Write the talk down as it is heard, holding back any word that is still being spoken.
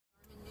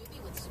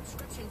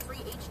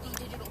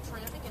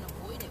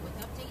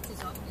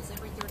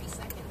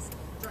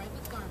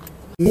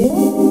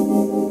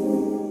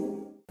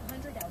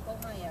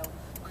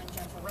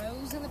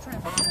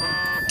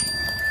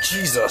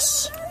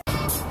Jesus.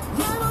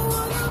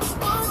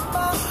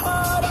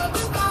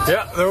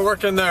 Yeah, they're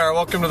working there.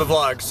 Welcome to the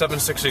vlog.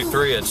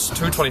 763. It's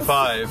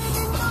 2:25.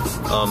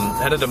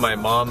 Headed to my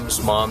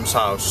mom's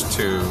house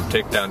to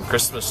take down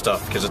Christmas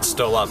stuff because it's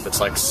still up. It's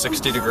like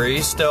 60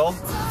 degrees still.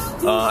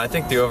 I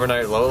think the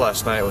overnight low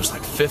last night was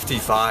like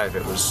 55.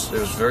 It was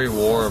very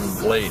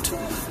warm late.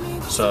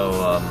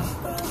 So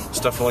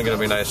it's definitely going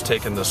to be nice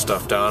taking this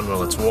stuff down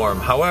while it's warm.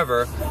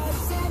 However,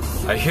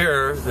 I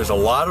hear there's a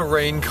lot of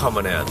rain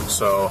coming in.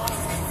 So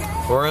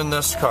we're in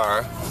this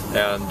car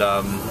and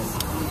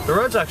the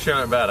roads actually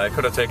aren't bad. I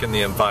could have taken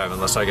the M5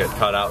 unless I get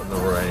caught out in the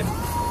rain.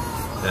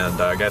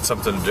 And I got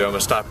something to do. I'm gonna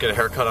stop, get a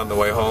haircut on the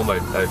way home.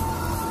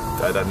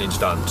 That needs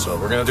done. So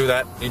we're gonna do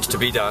that. Needs to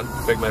be done.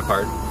 Big my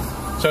part.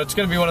 So it's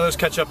gonna be one of those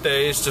catch-up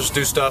days. Just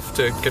do stuff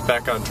to get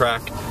back on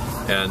track.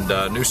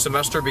 And new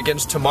semester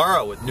begins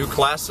tomorrow with new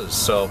classes.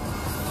 So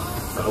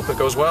I hope it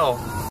goes well.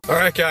 All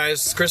right,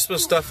 guys.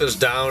 Christmas stuff is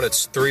down.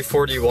 It's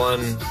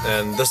 3:41,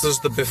 and this is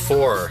the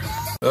before.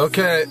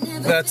 Okay,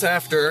 that's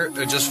after.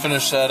 I just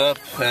finished that up,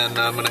 and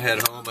I'm gonna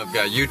head home. I've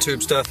got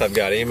YouTube stuff. I've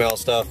got email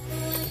stuff.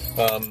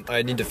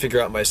 I need to figure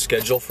out my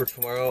schedule for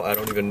tomorrow. I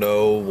don't even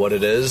know what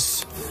it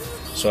is,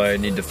 so I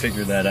need to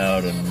figure that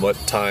out and what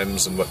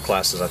times and what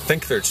classes. I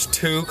think there's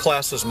 2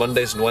 classes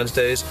Mondays and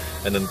Wednesdays,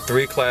 and then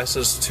 3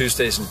 classes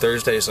Tuesdays and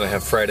Thursdays, and I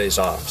have Fridays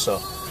off,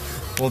 so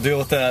we'll deal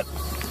with that.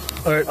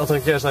 Alright, I'll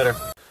talk to you guys later.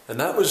 And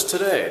that was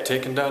today,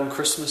 taking down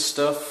Christmas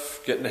stuff,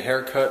 getting a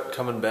haircut,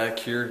 coming back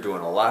here,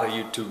 doing a lot of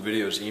YouTube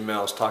videos,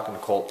 emails, talking to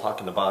Colt,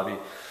 talking to Bobby,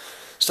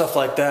 stuff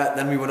like that.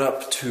 Then we went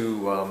up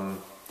to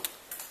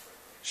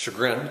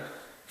Chagrin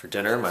for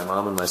dinner. My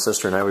mom and my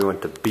sister and I, we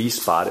went to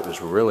B-Spot. It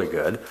was really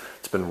good.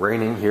 It's been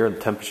raining here, the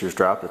temperature's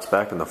dropped, it's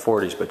back in the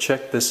 40s, but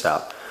check this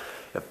out.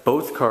 If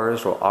both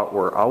cars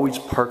were always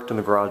parked in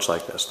the garage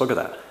like this, look at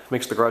that. It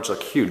makes the garage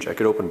look huge. I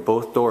could open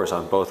both doors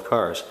on both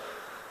cars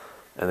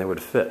and they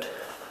would fit.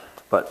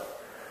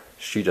 But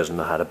she doesn't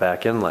know how to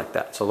back in like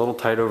that. It's a little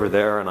tight over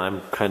there and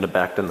I'm kind of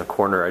backed in the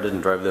corner. I didn't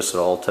drive this at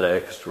all today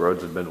because the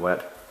roads have been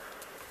wet.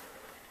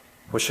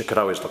 Wish it could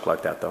always look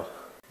like that though.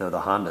 No,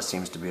 the Honda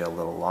seems to be a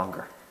little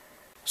longer.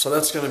 So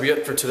that's going to be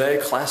it for today.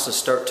 Classes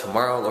start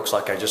tomorrow. Looks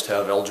like I just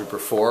have Algebra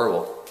 4.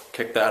 We'll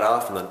kick that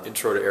off and then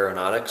Intro to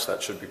Aeronautics.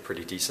 That should be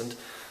pretty decent.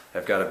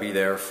 I've got to be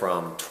there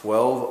from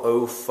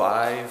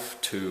 12:05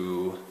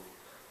 to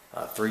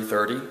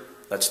 3:30.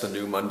 That's the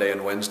new Monday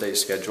and Wednesday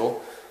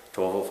schedule.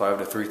 12:05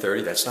 to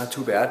 3:30. That's not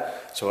too bad.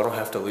 So I don't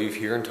have to leave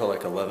here until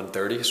like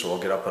 11:30. So I'll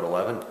get up at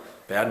 11.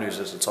 Bad news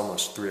is it's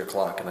almost 3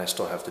 o'clock and I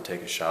still have to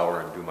take a shower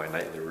and do my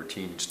nightly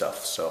routine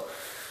stuff. So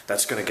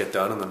that's going to get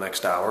done in the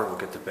next hour. We'll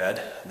get to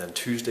bed. And then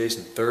Tuesdays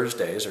and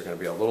Thursdays are going to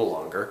be a little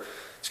longer.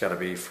 It's got to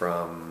be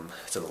from,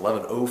 is it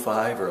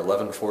 11:05 or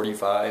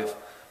 11:45? I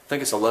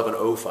think it's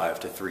 11:05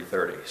 to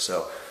 3:30.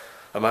 So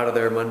I'm out of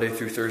there Monday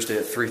through Thursday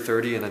at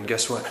 3:30. And then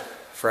guess what?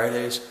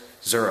 Fridays,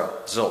 zero,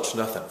 zilch,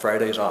 nothing.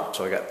 Fridays off.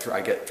 So I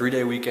get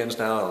 3-day weekends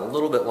now and a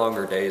little bit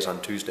longer days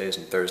on Tuesdays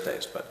and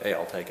Thursdays. But hey,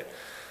 I'll take it.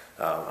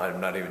 I'm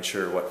not even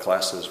sure what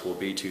classes will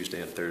be Tuesday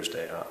and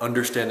Thursday.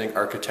 Understanding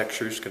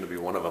Architecture is going to be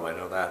one of them, I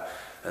know that.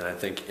 And I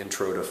think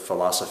Intro to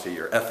Philosophy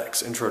or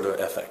Ethics. Intro to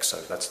Ethics,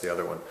 so that's the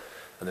other one.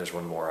 And there's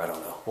one more, I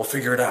don't know. We'll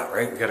figure it out,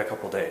 right? We've got a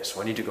couple days.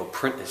 So I need to go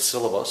print a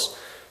syllabus,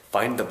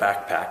 find the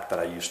backpack that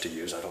I used to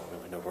use. I don't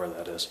really know where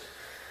that is.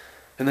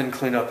 And then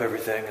clean up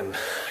everything and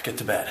get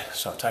to bed.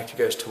 So I'll talk to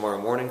you guys tomorrow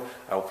morning.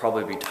 I'll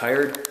probably be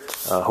tired.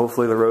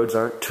 Hopefully the roads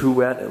aren't too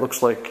wet. It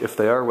looks like if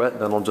they are wet,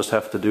 then I'll just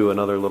have to do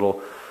another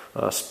little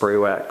spray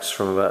wax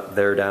from about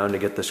there down to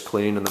get this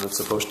clean, and then it's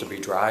supposed to be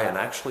dry and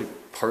actually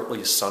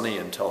partly sunny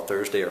until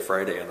Thursday or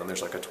Friday, and then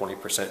there's like a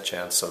 20%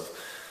 chance of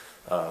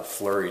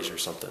flurries or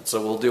something. So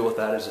we'll deal with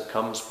that as it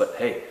comes, but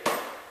hey,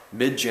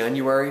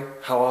 mid-January,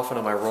 how often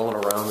am I rolling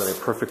around in a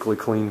perfectly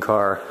clean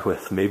car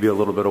with maybe a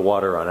little bit of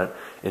water on it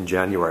in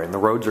January? And the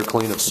roads are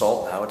clean of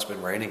salt now. It's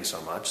been raining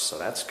so much, so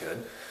that's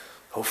good.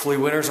 Hopefully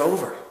winter's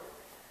over.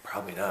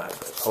 Probably not,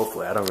 but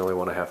hopefully. I don't really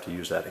want to have to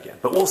use that again,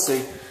 but we'll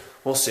see.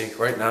 We'll see.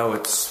 Right now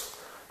it's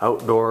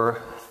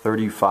outdoor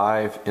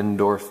 35,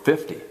 indoor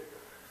 50.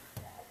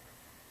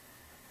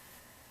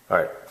 All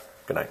right.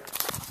 Good night.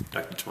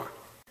 Talk to you tomorrow.